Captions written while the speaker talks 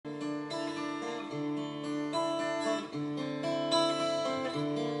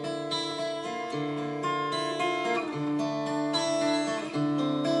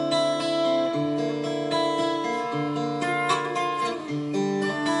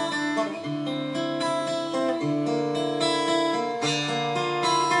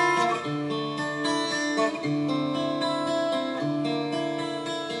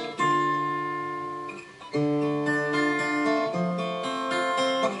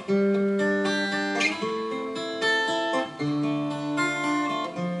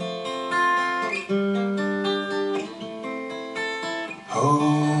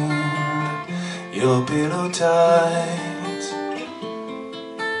your pillow tight.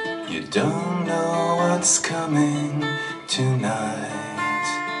 You don't know what's coming tonight.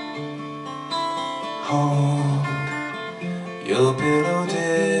 Hold your pillow,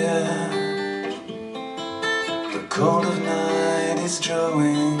 dear. The cold of night is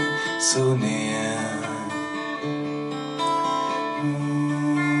drawing so near.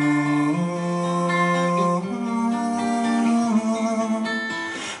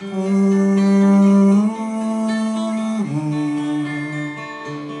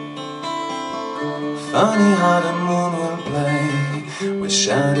 Funny how the moon will play with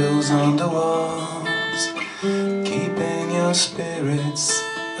shadows on the walls, keeping your spirits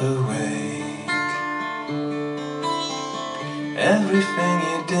awake. Everything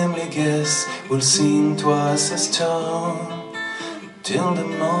you dimly guess will seem twice as tall, till the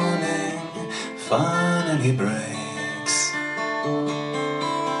morning finally breaks.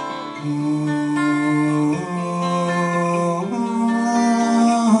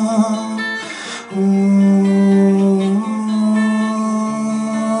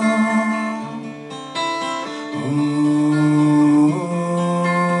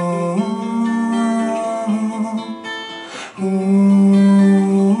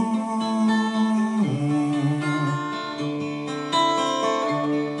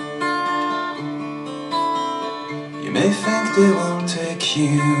 You may think they won't take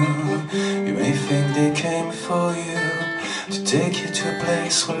you, you may think they came for you, to take you to a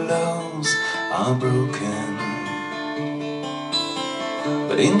place where laws are broken.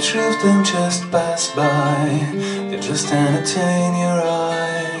 But in truth them just pass by, they just entertain your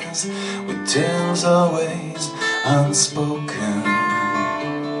eyes, with tales always unspoken.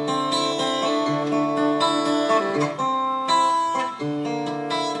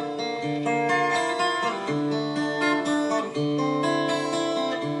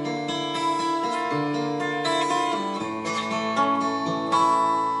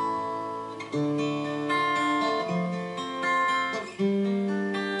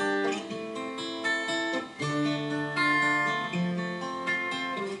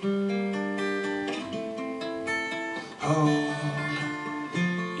 Hold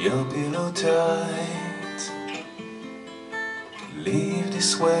your pillow tight. Leave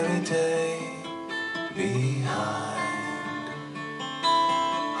this weary day behind.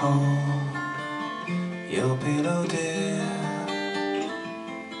 Hold your pillow, dear.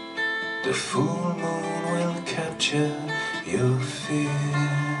 The full moon will capture your fear.